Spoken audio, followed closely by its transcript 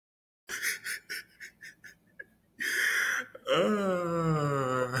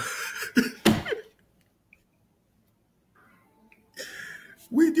Uh,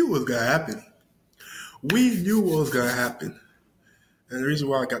 we knew what was gonna happen. We knew what was gonna happen. And the reason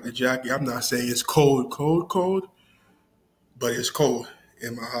why I got the jacket, I'm not saying it's cold, cold, cold, but it's cold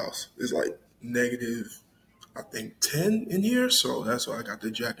in my house. It's like negative, I think 10 in here, so that's why I got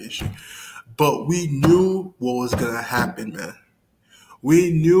the jacket shit. But we knew what was gonna happen, man.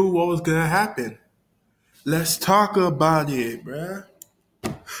 We knew what was gonna happen. Let's talk about it, bruh.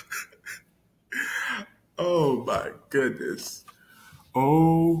 Oh my goodness.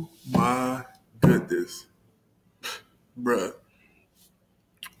 Oh my goodness. Bruh.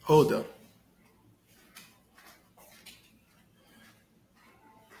 Hold up.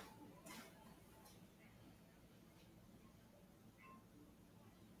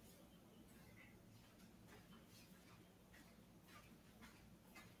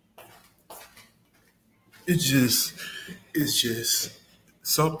 It's just, it's just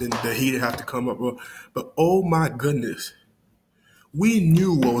something that he'd have to come up with. But oh my goodness. We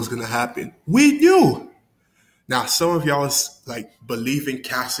knew what was gonna happen. We knew. Now, some of y'all is like believing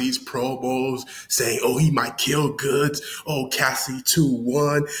Cassie's promos, saying, "Oh, he might kill Goods. Oh, Cassie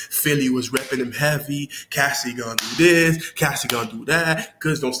 2-1. Philly was repping him heavy. Cassie gonna do this. Cassie gonna do that.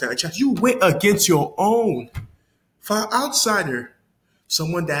 Goods don't stand a chance." You went against your own. For an outsider,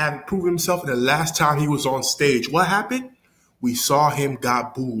 someone that hadn't proven himself in the last time he was on stage, what happened? We saw him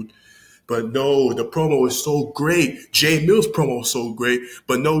got booed. But no, the promo is so great. Jay Mills' promo is so great.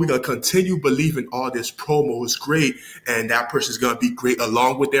 But no, we're going to continue believing all this promo is great. And that person's going to be great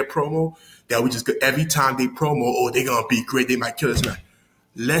along with their promo. That we just, every time they promo, oh, they're going to be great. They might kill us. Man.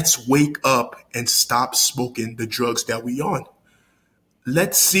 Let's wake up and stop smoking the drugs that we on.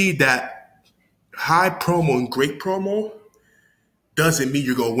 Let's see that high promo and great promo doesn't mean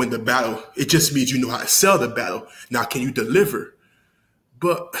you're going to win the battle. It just means you know how to sell the battle. Now, can you deliver?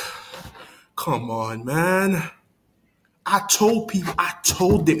 But come on, man. I told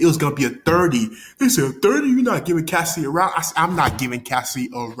them it was going to be a 30. They said, 30? You're not giving Cassie a round? I said, I'm not giving Cassie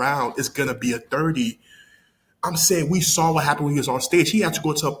a round. It's going to be a 30. I'm saying we saw what happened when he was on stage. He had to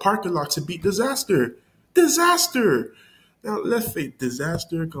go to a parking lot to beat Disaster. Disaster. Now, let's face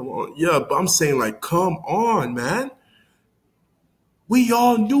Disaster. Come on. Yeah, but I'm saying, like, come on, man. We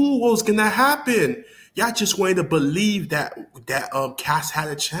all knew what was going to happen. Y'all just wanted to believe that Cass had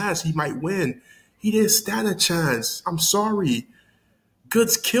a chance. He might win. He didn't stand a chance. I'm sorry.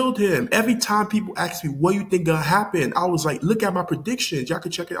 Goods killed him. Every time people ask me, what do you think gonna happen? I was like, look at my predictions. Y'all can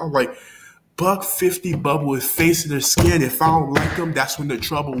check it out. I was like, $150 Bubba with face in their skin. If I don't like him, that's when the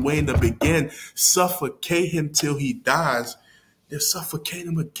trouble waiting to begin. Suffocate him till he dies. Then suffocate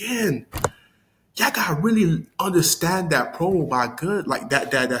him again. Y'all gotta really understand that promo by Goods, like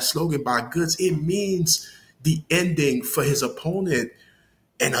that slogan by Goods. It means the ending for his opponent.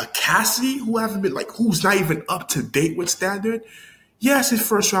 And a Cassidy who haven't been who's not even up to date with standard. Yes, his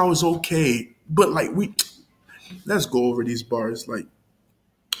first round was okay, but let's go over these bars. Like,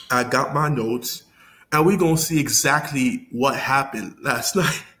 I got my notes, and we gonna see exactly what happened last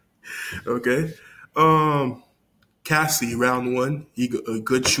night. Okay, Cassie round one, he a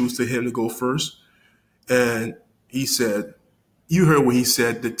good choose to him to go first. And he said, you heard what he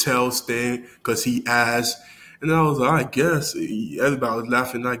said, the tails thing, because he asked. And I was like, I guess. Everybody was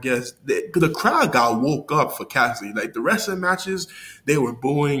laughing, I guess. The crowd got woke up for Cassie. Like, the rest of the matches, they were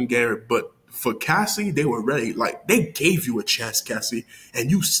booing Garrett. But for Cassie, they were ready. Like, they gave you a chance, Cassie, and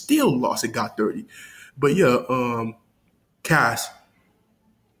you still lost and got 30. But yeah, Cass,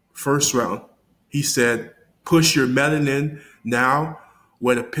 first round, he said, push your melanin now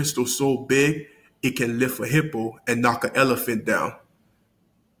where the pistol's so big, it can lift a hippo and knock an elephant down.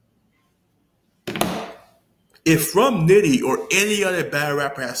 If From Nitty or any other battle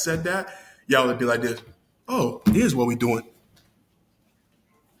rapper had said that, y'all would be like this. Oh, here's what we're doing.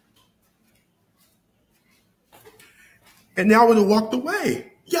 And y'all would have walked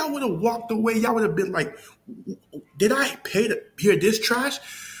away. Y'all would have walked away. Y'all would have been like, did I pay to hear this trash?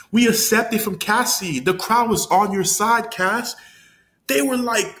 We accepted from Cassie. The crowd was on your side, Cass. They were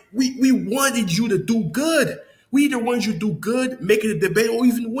like, we wanted you to do good. We either wanted you to do good, make it a debate, or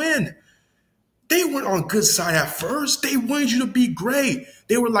even win. They weren't on good side at first. They wanted you to be great.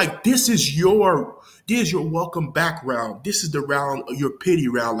 They were like, this is your welcome back round. This is the round, your pity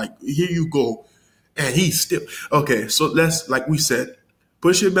round. Like, here you go. And he's still, okay, so let's, like we said,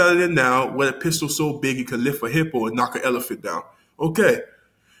 push your belly in now, where a pistol so big you can lift a hippo and knock an elephant down. Okay.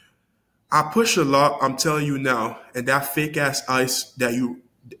 I push a lot, I'm telling you now, and that fake ass ice that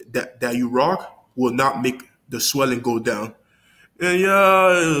you rock will not make the swelling go down. And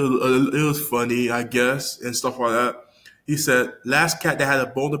yeah, it was funny, I guess, and stuff like that. He said, last cat that had a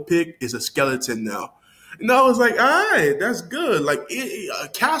bone to pick is a skeleton now. And I was like, all right, that's good. Like,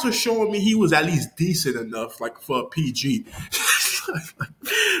 Cass was showing me he was at least decent enough, like, for a PG.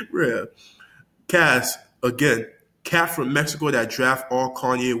 Bruh. Cass, again, cat from Mexico that draft all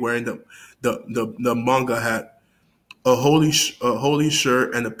Kanye wearing the manga hat, a holy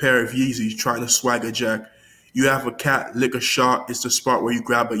shirt, and a pair of Yeezys trying to swag a jack. You have a cat, lick a shot, it's the spot where you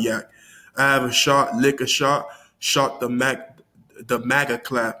grab a yak. I have a shot, lick a shot, shot the MAGA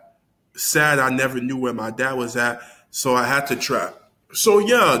clap. Sad I never knew where my dad was at, so I had to trap. So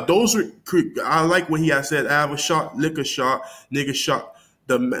yeah, those were, I like what he had said. I have a shot, lick a shot, nigga shot.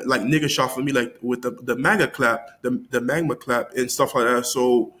 Like nigga shot for me, like with the MAGA clap, the magma clap and stuff like that.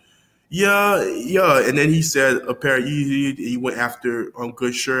 So yeah. And then he said a pair of Yeezy. He went after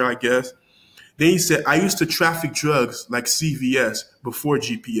Good Shirt, I guess. Then he said, I used to traffic drugs like CVS before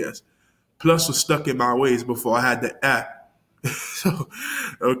GPS. Plus was stuck in my ways before I had the app. So,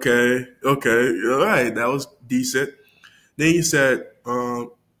 okay, all right, that was decent. Then he said,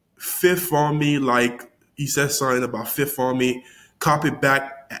 fifth on me, like he said something about fifth on me. Cop it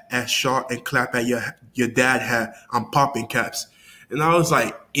back at shot and clap at your dad hat. I'm popping caps. And I was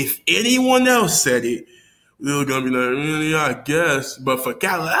like, if anyone else said it, we were gonna be like, really, I guess. But for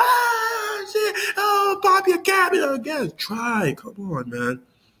Cal, shit, oh, pop your cap, I guess. Try, come on, man.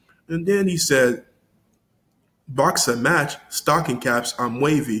 And then he said, boxer match, stocking caps, I'm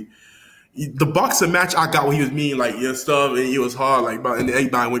wavy. The boxer match, I got what he was meaning, like your stuff, and it was hard, like, and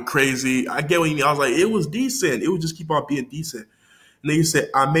everybody went crazy. I get what he mean. I was like, it was decent. It would just keep on being decent. And then he said,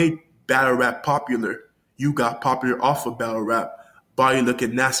 I made battle rap popular. You got popular off of battle rap. Body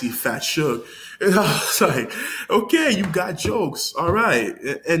looking nasty, fat shook. And I was like, okay, you got jokes. All right.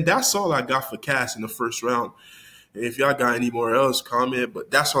 And that's all I got for Cass in the first round. And if y'all got any more else, comment.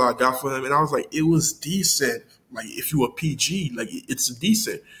 But that's all I got for him. And I was like, it was decent. Like, if you a PG, like, it's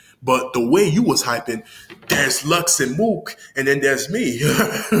decent. But the way you was hyping, there's Lux and Mook, and then there's me.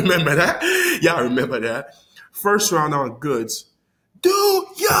 Remember that? Y'all remember that? First round on GOODZ. Do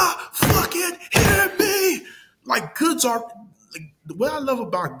ya fucking hear me? Like, GOODZ are, like, what I love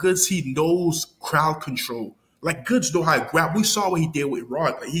about GOODZ, he knows crowd control. Like, GOODZ know how to grab. We saw what he did with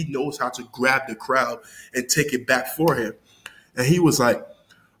Rock. Like, he knows how to grab the crowd and take it back for him. And he was like,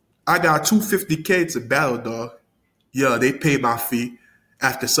 I got $250K to battle, dog. Yeah, they paid my fee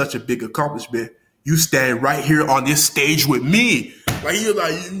after such a big accomplishment. You stand right here on this stage with me. Like, you're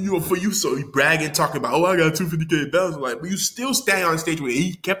like, for you, so he bragging, talking about, oh, I got $250K bells. Like, but you still stand on the stage with me.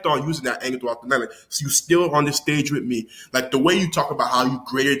 He kept on using that angle throughout the night. Like, so you still on the stage with me. Like, the way you talk about how you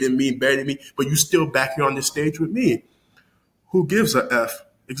greater than me, better than me, but you still back here on the stage with me. Who gives a F?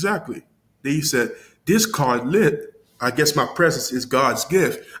 Exactly. Then he said, this card lit. I guess my presence is God's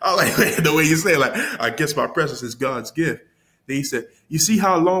gift. I like the way you say it, like, I guess my presence is God's gift. Then he said, you see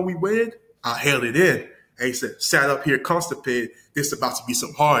how long we waited? I held it in. And he said, sat up here constipated. This about to be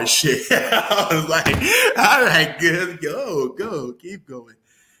some hard shit. I was like, all right, good. Go, keep going.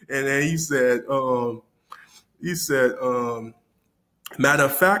 And then he said, matter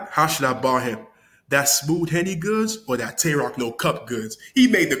of fact, how should I bar him? That smooth Henny goods or that Tay-Rock no cup goods? He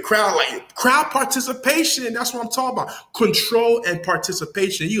made the crowd, like, crowd participation. That's what I'm talking about. Control and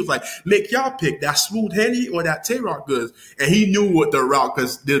participation. He was like, make y'all pick that smooth Henny or that Tay-Rock goods. And he knew what the route,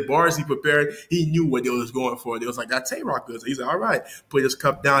 because the bars he prepared, he knew what they was going for. It was like that Tay-Rock goods. He said, all right, put his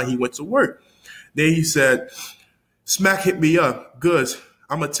cup down. He went to work. Then he said, Smack hit me up. GOODZ,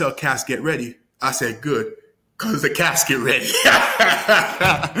 I'm going to tell Cass get ready. I said, good. Cause the casket ready.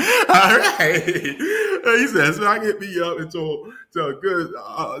 All right. He said, so I hit me up and told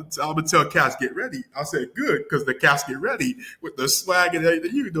GOODZ, I'm gonna tell Cass get ready. I said, good, because the casket ready with the swag and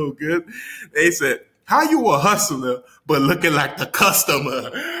everything. You know, good. They said, how you a hustler but looking like the customer?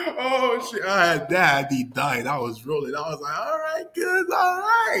 Oh shit! I had me dying. I was rolling. I was like, all right, GOODZ, all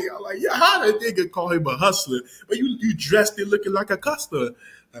right. I'm like, yeah, how the nigga call him a hustler? But you dressed it looking like a customer.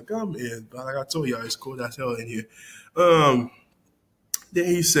 Like, I'm in, but like I told y'all, it's cold as hell in here. Then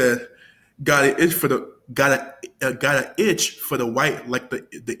he said, got an itch for the white, like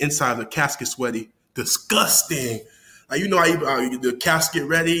the inside of the casket sweaty. Disgusting. Like, you know how the casket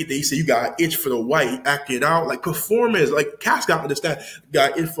ready, they say you got an itch for the white, act it out. Like, performance, like, Cass got to understand,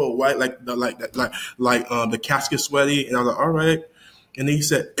 got an itch for white, like the casket sweaty. And I was like, all right. And then he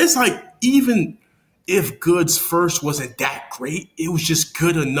said, it's like, even if GOODZ first wasn't that great, it was just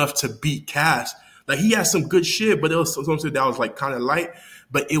good enough to beat Cass. Like, he had some good shit, but it was something that was like kind of light,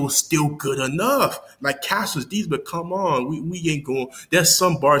 but it was still good enough. Like, Cass was these, but come on, we ain't going. There's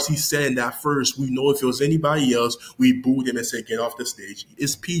some bars he said in that first. We know if it was anybody else, we booed him and said, get off the stage.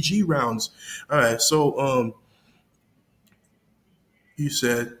 It's PG rounds. All right, so He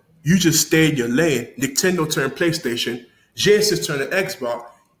said, you just stay in your lane. Nintendo turned PlayStation. Genesis turned to Xbox.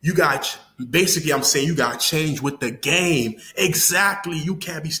 You got, basically, I'm saying you got to change with the game. Exactly. You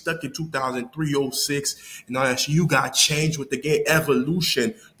can't be stuck in 2003, 06, and all that shit. You got to change with the game.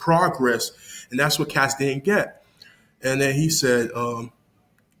 Evolution, progress. And that's what Cass didn't get. And then he said,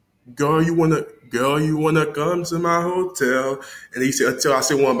 girl, you wanna come to my hotel? And he said, until I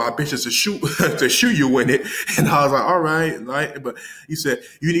sent one of my bitches to shoot to shoot you in it. And I was like, all right, like, but he said,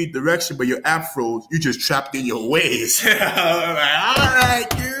 you need direction, but your app froze. You just trapped in your ways. I was like, all right,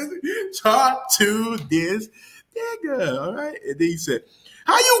 dude, talk to this nigga, all right? And then he said,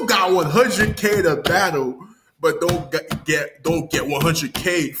 how you got 100K to battle, but don't get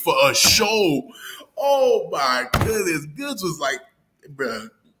 100K for a show? Oh my goodness. GOODZ was like, bruh,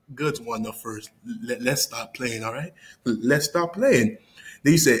 GOODZ won the first. Let's stop playing, all right? Let's stop playing.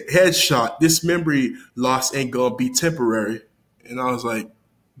 Then he said, headshot, this memory loss ain't gonna be temporary. And I was like,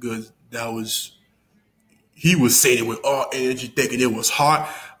 GOODZ, he was saying it with all energy, thinking it was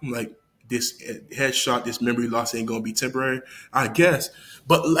hot. I'm like, this headshot, this memory loss ain't gonna be temporary, I guess.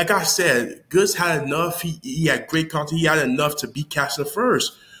 But like I said, GOODZ had enough. He had great content. He had enough to beat Cass in the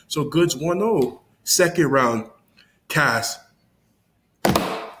first. So GOODZ 1-0. Second round, Cass.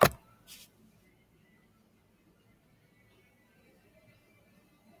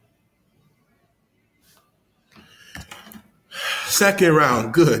 Second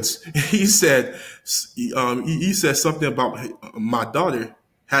round, GOODZ. He said, he said something about my daughter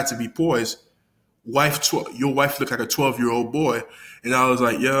had to be poised. Your wife looked like a 12-year-old boy, and I was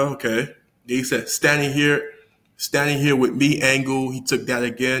like, yeah, okay. Then he said, standing here with me, angle. He took that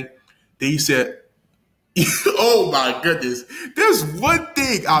again. Then he said, oh my goodness, there's one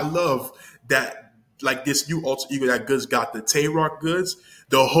thing I love that, like this new alter ego that GOODZ got, the Tay-Rock GOODZ,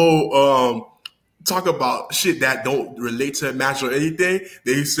 the whole talk about shit that don't relate to a match or anything.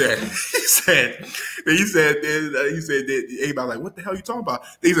 Then he said, everybody like, what the hell are you talking about?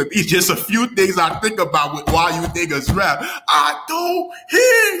 He said, it's just a few things I think about with why you niggas rap. I don't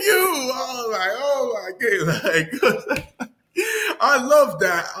hear you. Oh my goodness. Like, I love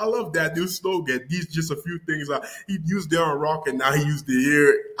that. I love that new slogan. These just a few things. He used it on rock and now he used it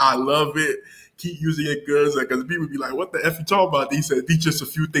here. I love it. Keep using it, GOODZ, because people be like, what the F you talking about? He said, these just a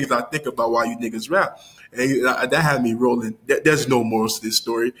few things I think about why you niggas rap. And that had me rolling. There's no morals to this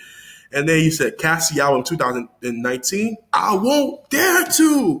story. And then he said, CASSIDY album 2019, I won't dare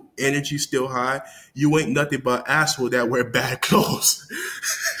to. Energy still high. You ain't nothing but asshole that wear bad clothes.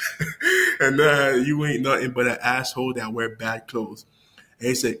 And you ain't nothing but an asshole that wear bad clothes. And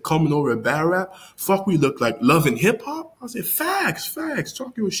he said, coming over at BATTLERAP, fuck, we look like Love and Hip Hop. I said, facts,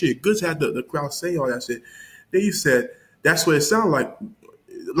 talk your shit. GOODZ had the crowd say all that shit. Then he said, that's what it sounded like.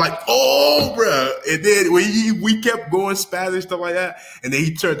 Like, oh, bruh. And then when we kept going Spanish, stuff like that, and then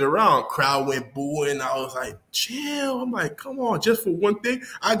he turned around, crowd went booing. I was like, chill. I'm like, come on, just for one thing.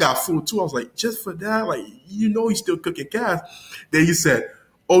 I got fooled too. I was like, just for that? Like, you know he's still cooking gas. Then he said,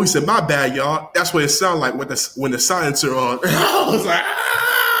 oh, he said, my bad, y'all. That's what it sounded like when the silencer on. I was like,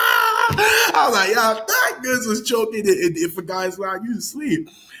 y'all, that GOODZ was choking if a guy's like, you to sleep.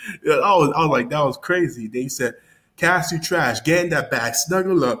 I was like, that was crazy. Then he said, Cass, you trash. Get in that bag.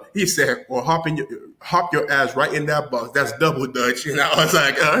 Snuggle up. He said, or hop your ass right in that box. That's double Dutch. And I was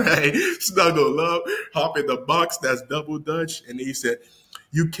like, all right, snuggle up. Hop in the box. That's double Dutch. And then he said,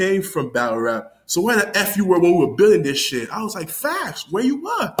 you came from BATTLERAP. So where the F you were when we were building this shit? I was like, facts. Where you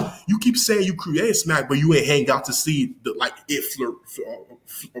were? You keep saying you create Smack, but you ain't hang out to see it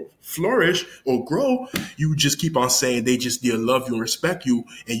flourish or grow. You just keep on saying they just did love you and respect you,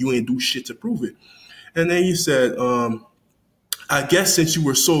 and you ain't do shit to prove it. And then he said, I guess since you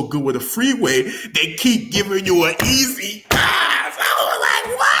were so good with a freeway, they keep giving you an easy pass. I was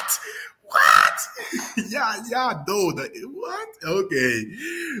like, what? Y'all know that. What? Okay.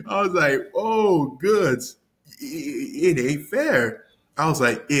 I was like, oh, GOODZ. It ain't fair. I was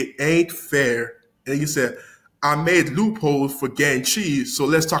like, it ain't fair. And he said, I made loopholes for getting cheese, so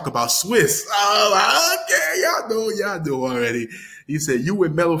let's talk about Swiss. I was like, okay, y'all know already. He said, you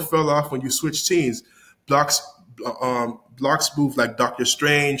and Mello fell off when you switched teams. Blocks move like Doctor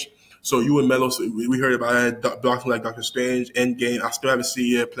Strange. So you and Mello, we heard about that. Blocks move like Doctor Strange. Endgame. I still haven't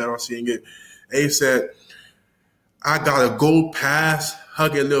seen it. Plan on seeing it. And he said, I got a gold pass,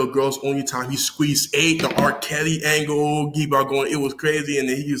 hugging little girls only time he squeezed 8, the R. Kelly angle, keep on going. It was crazy. And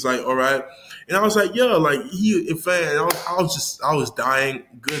then he was like, all right. And I was like, yo, like in fact, I was dying.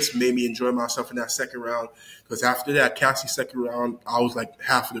 GOODZ made me enjoy myself in that second round. Because after that, CASSIDY second round, I was like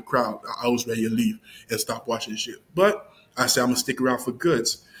half of the crowd. I was ready to leave and stop watching shit. But I said, I'm going to stick around for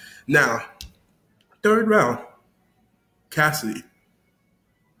GOODZ. Now, third round, CASSIDY.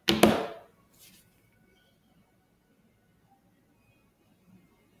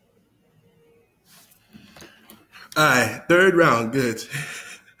 All right, third round, good.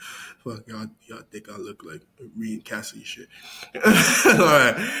 Fuck, y'all think I look like reading Cassidy shit. All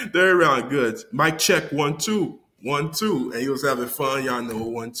right, third round, good. Mic check, 1-2, 1-2, and he was having fun. Y'all know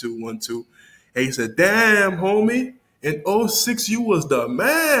 1-2, 1-2. And he said, "Damn, homie, in '06 you was the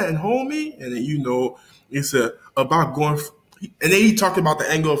man, homie." And then he said about going. And then he talked about the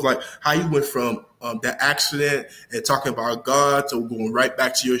angle of like how you went from that accident and talking about God to going right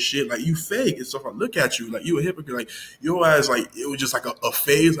back to your shit. Like you fake and stuff. Like, look at you, like you a hypocrite. Like your ass, like it was just like a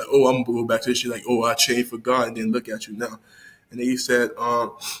phase. Like, oh, I'm gonna go back to this shit. Like, oh, I changed for God, and then look at you now. And then he said,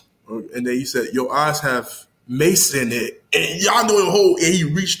 your eyes have mace in it, and y'all know the whole. And he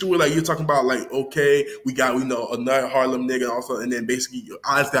reached through it, like you're talking about, like okay, we know another Harlem nigga, also, and then basically your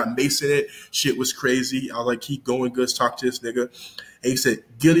eyes got mace in it. Shit was crazy. I was like, keep going, good. Talk to this nigga. And he said,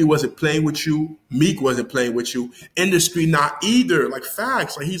 Gilly wasn't playing with you. Meek wasn't playing with you. Industry not either. Like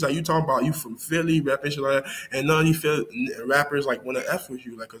facts. Like he's like, you talking about you from Philly, rapping shit like that, and none of you rappers like want to F with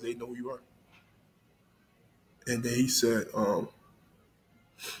you, like, cause they know who you are. And then he said,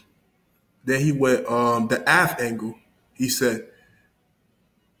 then he went the Av angle. He said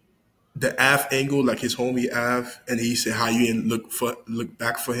the Av angle, like his homie Av, and he said how you didn't look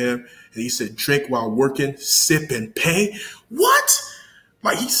back for him. And he said drink while working, sip and pay. What?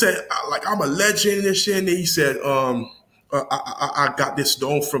 Like he said, like I'm a legend and shit. And then he said, I got this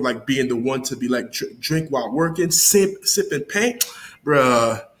known from like being the one to be like drink while working, sip and pay,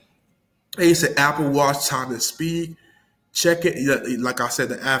 bruh. And he said Apple Watch time and speed. Check it, like I said,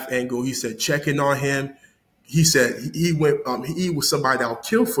 the Af angle. He said checking on him. He said he went. He was somebody that'll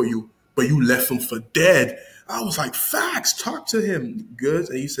kill for you, but you left him for dead. I was like, facts. Talk to him, Goods.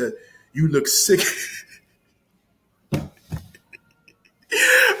 And he said you look sick.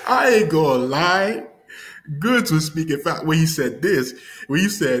 I ain't gonna lie. Goods was speaking fact when he said this. When he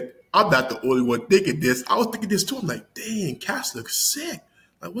said, "I'm not the only one thinking this." I was thinking this too. I'm like, dang, Cass looks sick.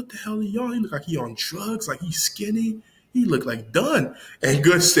 Like, what the hell he on? He look like he on drugs. Like he's skinny. He looked like done. And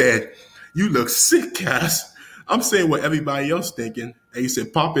Good said, "You look sick, Cass." I'm saying what everybody else thinking. And he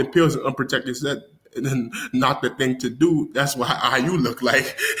said, "Popping pills and unprotected sex, and then not the thing to do. That's how you look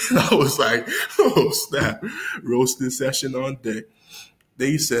like." And I was like, oh snap, roasting session on deck. Then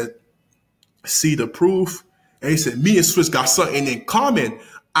he said, "See the proof." And he said, "Me and Swiss got something in common.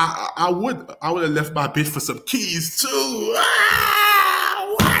 I would have left my bitch for some keys too."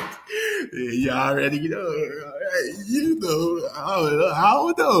 What? Yeah, y'all already I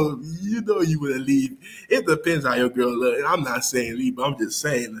don't know. You would have leave. It depends how your girl look. I'm not saying leave, but I'm just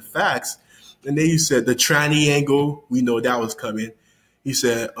saying the facts. And then he said the tranny angle. We know that was coming. He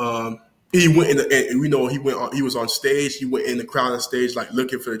said, he went in the, and we know he was on stage. He went in the crowd on stage, like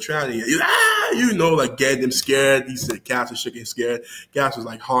looking for the tranny. Like getting him scared. He said Cass was shaking scared. Cass was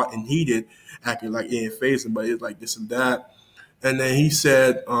like hot and heated, acting like he ain't facing, but it's like this and that. And then he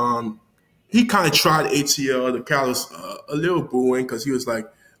said, he kind of tried ATL. The crowd was a little booing because he was like,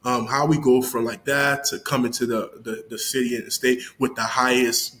 how we go from like that to coming to the city and the state with the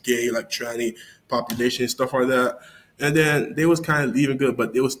highest gay, like tranny population and stuff like that. And then they was kind of leaving good,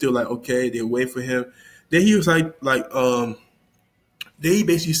 but they was still like, okay, they were waiting for him. Then he was then he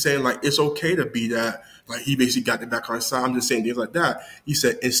basically saying like, it's okay to be that. Like he basically got the back on his side. I'm just saying things like that. He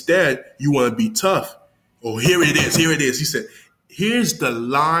said, instead, you want to be tough. Oh, here it is. He said, here's the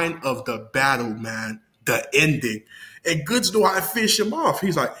line of the battle, man, the ending. And Goods know how to finish him off.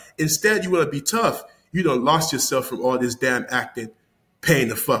 He's like, instead, you want to be tough. You done lost yourself from all this damn acting, paying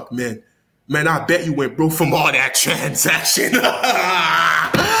the fuck, man. Man, I bet you went broke from all that transaction.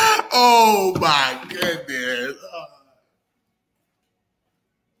 Oh, my goodness.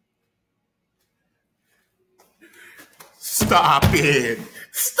 Stop it.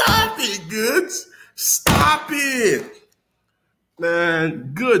 Stop it, Goods. Stop it.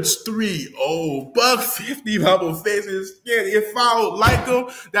 Man, Goods 3-0, $150 bubble faces. Yeah, if I don't like him,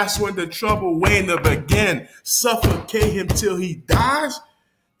 that's when the trouble waiting to begin. Suffocate him till he dies,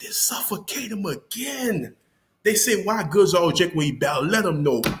 then suffocate him again. They say, why Goods always check when he battle? Let him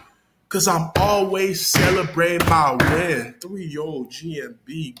know. Because I'm always celebrating my win. 3-0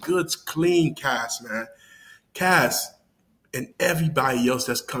 GMB. Goods clean Cass, man. Cass and everybody else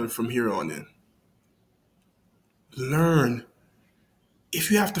that's coming from here on in. Learn. If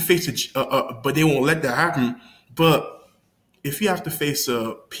you have to face but they won't let that happen. But if you have to face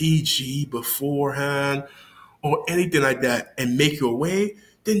a PG beforehand or anything like that and make your way,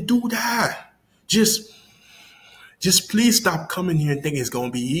 then do that. Just please stop coming here and thinking it's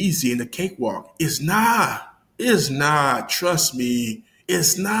gonna be easy in the cakewalk. It's not. It's not. Trust me.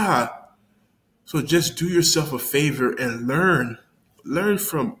 It's not. So just do yourself a favor and learn. Learn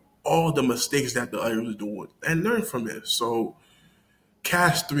from all the mistakes that the other was doing and learn from it. So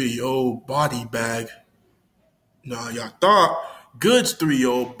Cash 3-0 body bag. Nah, y'all thought GOODZ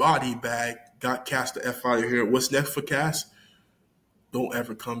 3-0 body bag got Cass the F out of here. What's next for Cass? Don't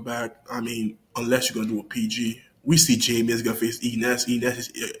ever come back. I mean, unless you're gonna do a PG. We see Jamie is gonna face Enes.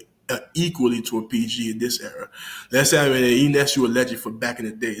 Enes is equally to a PG in this era. Let's say I mean Enes, you a legend for back in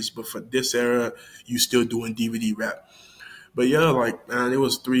the days, but for this era, you still doing DVD rap. But yeah, like man, it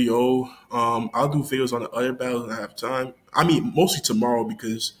was 3-0. I'll do videos on the other battles when I have time. I mean, mostly tomorrow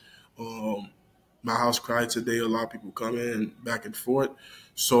because um, my house cried today. A lot of people coming back and forth.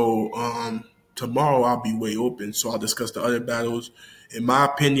 So tomorrow I'll be way open. So I'll discuss the other battles. In my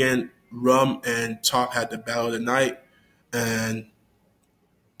opinion, Rum and Top had the battle of the night, and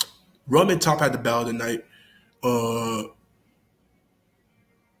Rum and Top had the battle of the night. Uh,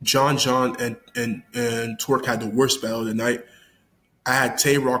 John and Twerk had the worst battle of the night. I had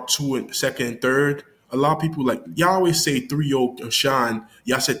Tay Rock 2 and second and third. A lot of people like y'all always say 3-0 Shine.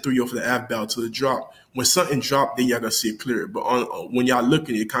 Y'all said 3-0 for the Av battle to the drop. When something dropped, then y'all gonna see it clear. But when y'all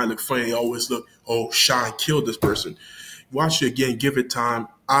looking, it kind of look funny. They always look, oh, Shine killed this person. Watch it again, give it time.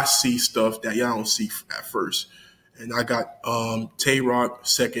 I see stuff that y'all don't see at first. And I got Tay Rock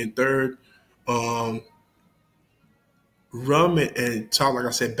second, third. Um, Rum and Top, like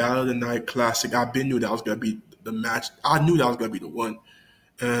I said, Battle of the Night classic. I been knew that was gonna be the match. I knew that was gonna be the one.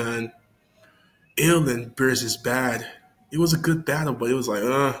 And Ill and Bears is bad. It was a good battle, but it was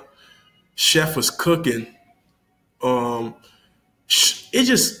like, Chef was cooking. Um, it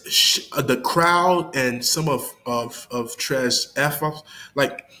just the crowd and some of Trez F ups.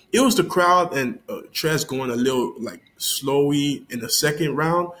 Like it was the crowd and Trez going a little like slowy in the second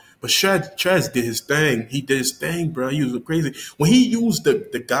round. But Trez did his thing. He did his thing, bro. He was crazy when he used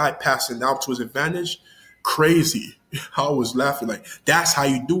the guy passing out to his advantage. Crazy. I was laughing like that's how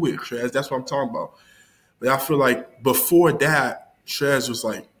you do it, Trez. That's what I'm talking about. But I feel like before that, Trez was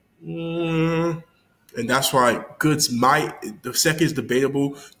like, and that's why GOODZ might. The second is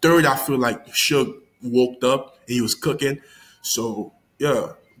debatable. Third, I feel like Suge woke up and he was cooking. So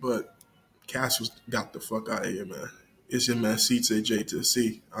yeah, but Cass was got the fuck out of here, man. It's your man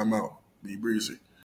C.J.C. I'm out. Be breezy.